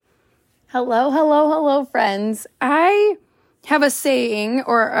Hello, hello, hello, friends. I have a saying,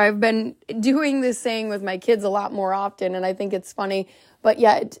 or I've been doing this saying with my kids a lot more often, and I think it's funny, but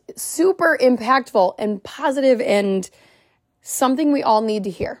yet super impactful and positive and something we all need to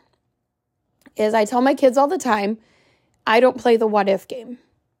hear. Is I tell my kids all the time, I don't play the what if game.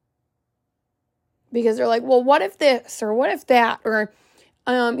 Because they're like, well, what if this, or what if that, or,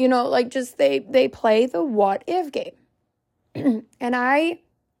 they play the what if game. And I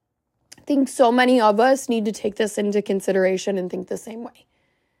think so many of us need to take this into consideration and think the same way.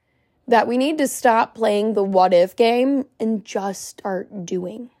 That we need to stop playing the what if game and just start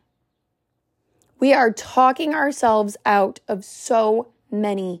doing. We are talking ourselves out of so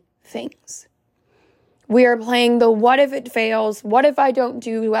many things. We are playing the what if it fails? What if I don't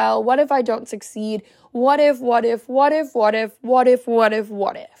do well? What if I don't succeed? What if?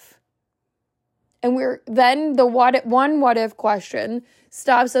 And then the what if question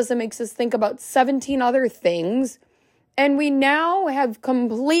stops us and makes us think about 17 other things. And we now have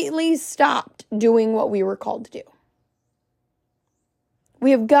completely stopped doing what we were called to do.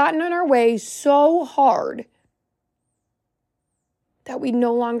 We have gotten in our way so hard that we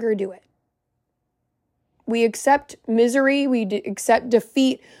no longer do it. We accept misery, we accept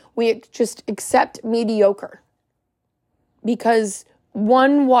defeat, we just accept mediocre. Because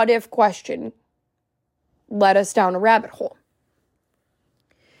one what if question led us down a rabbit hole.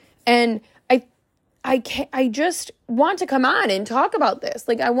 And I just want to come on and talk about this.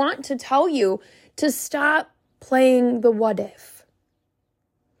 I want to tell you to stop playing the what if.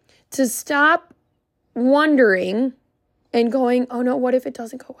 To stop wondering and going, oh no, what if it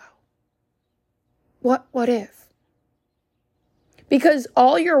doesn't go well? What if? Because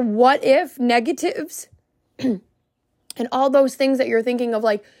all your what if negatives and all those things that you're thinking of,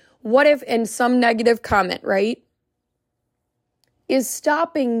 what if, and some negative comment, right, is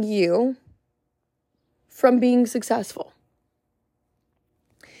stopping you from being successful.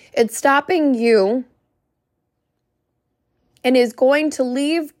 It's stopping you and is going to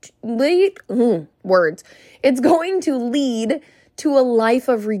It's going to lead to a life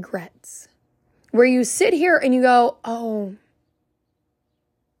of regrets where you sit here and you go, oh,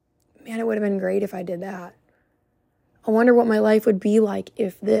 man, it would have been great if I did that. I wonder what my life would be like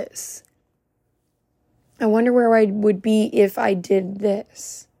if this. I wonder where I would be if I did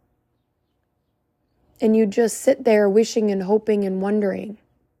this. And you just sit there wishing and hoping and wondering.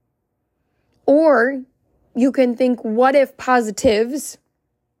 Or you can think what if positives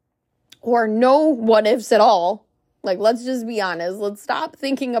or no what ifs at all. Let's just be honest. Let's stop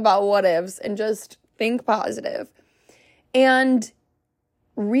thinking about what ifs and just think positive. And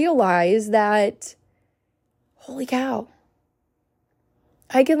realize that, holy cow,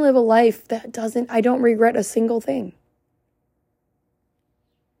 I can live a life that I don't regret a single thing.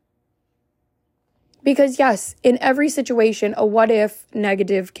 Because yes, in every situation, a what if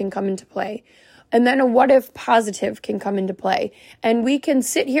negative can come into play. And then a what if positive can come into play. And we can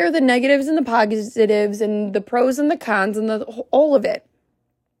sit here, the negatives and the positives and the pros and the cons and all of it.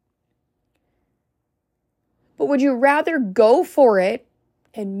 But would you rather go for it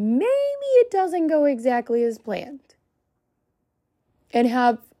and maybe it doesn't go exactly as planned? And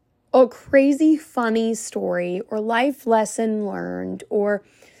have a crazy funny story or life lesson learned or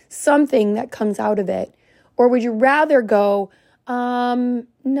something that comes out of it? Or would you rather go, no, I'm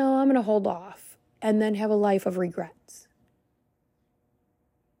going to hold off and then have a life of regrets?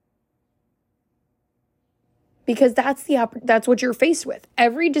 Because that's what you're faced with.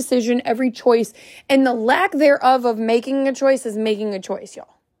 Every decision, every choice, and the lack thereof of making a choice is making a choice,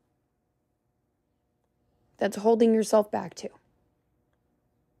 y'all. That's holding yourself back too.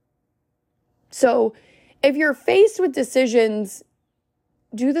 So if you're faced with decisions,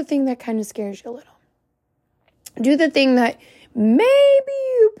 do the thing that kind of scares you a little. Do the thing that maybe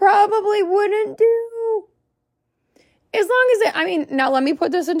you probably wouldn't do. As long as now let me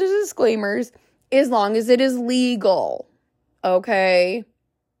put this into disclaimers. As long as it is legal, okay?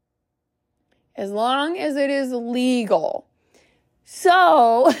 As long as it is legal.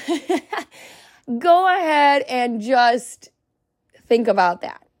 So go ahead and just think about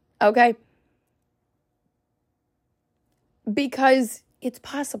that, okay? Because it's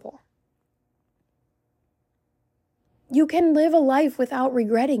possible. You can live a life without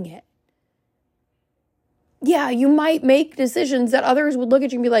regretting it. Yeah, you might make decisions that others would look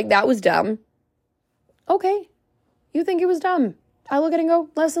at you and be like, that was dumb. Okay, you think it was dumb. I look at it and go,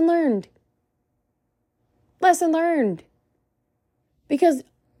 lesson learned. Lesson learned. Because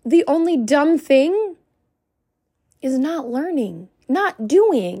the only dumb thing is not learning, not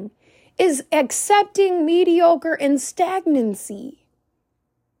doing, is accepting mediocre and stagnancy.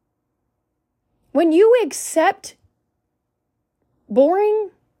 When you accept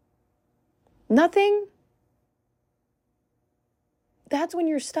boring, nothing, that's when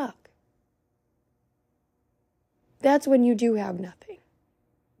you're stuck. That's when you do have nothing.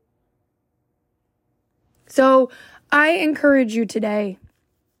 So I encourage you today,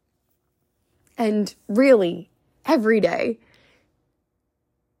 and really every day,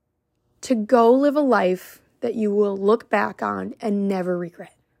 to go live a life that you will look back on and never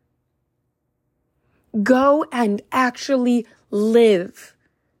regret. Go and actually live.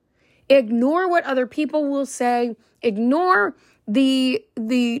 Ignore what other people will say. Ignore the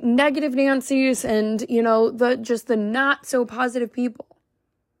negative Nancy's and, the not so positive people.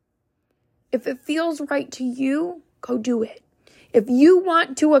 If it feels right to you, go do it. If you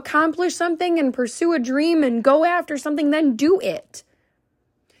want to accomplish something and pursue a dream and go after something, then do it.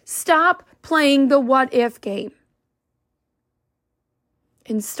 Stop playing the what if game.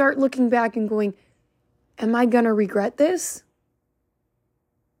 And start looking back and going, am I going to regret this?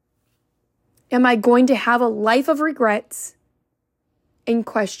 Am I going to have a life of regrets and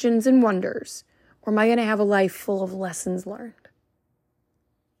questions and wonders? Or am I going to have a life full of lessons learned?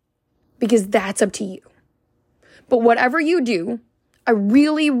 Because that's up to you. But whatever you do, I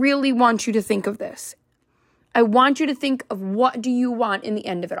really, really want you to think of this. I want you to think of what do you want in the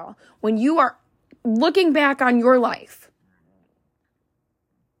end of it all. When you are looking back on your life,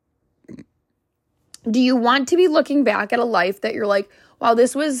 do you want to be looking back at a life that you're like, wow,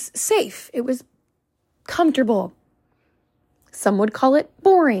 this was safe. It was comfortable. Some would call it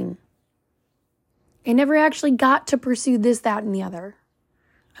boring. I never actually got to pursue this, that, and the other.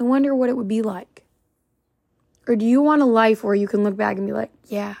 I wonder what it would be like. Or do you want a life where you can look back and be like,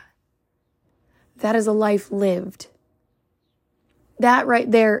 yeah, that is a life lived. That right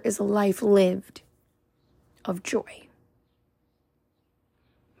there is a life lived of joy.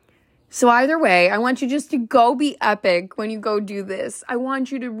 So either way, I want you just to go be epic when you go do this. I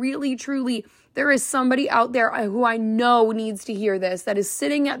want you to really, truly, there is somebody out there who I know needs to hear this, that is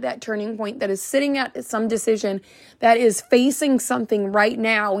sitting at that turning point, that is sitting at some decision, that is facing something right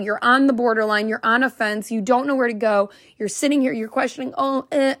now. You're on the borderline, you're on a fence, you don't know where to go. You're sitting here, you're questioning,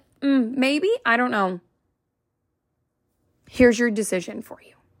 maybe, I don't know. Here's your decision for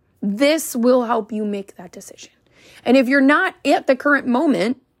you. This will help you make that decision. And if you're not at the current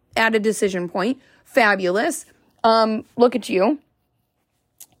moment, at a decision point, fabulous. Look at you.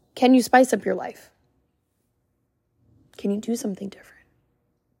 Can you spice up your life? Can you do something different?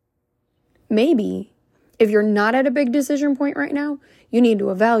 Maybe if you're not at a big decision point right now, you need to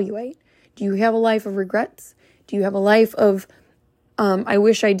evaluate. Do you have a life of regrets? Do you have a life of I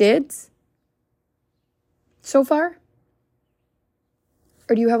wish I did so far?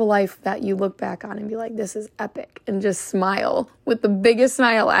 Or do you have a life that you look back on and be like, this is epic, and just smile with the biggest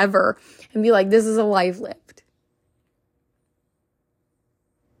smile ever and be like, this is a life lived?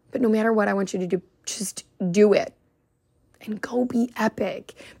 But no matter what, I want you to do, just do it and go be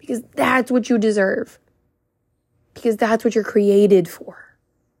epic, because that's what you deserve, because that's what you're created for.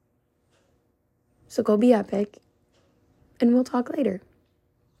 So go be epic, and we'll talk later.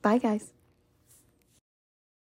 Bye, guys.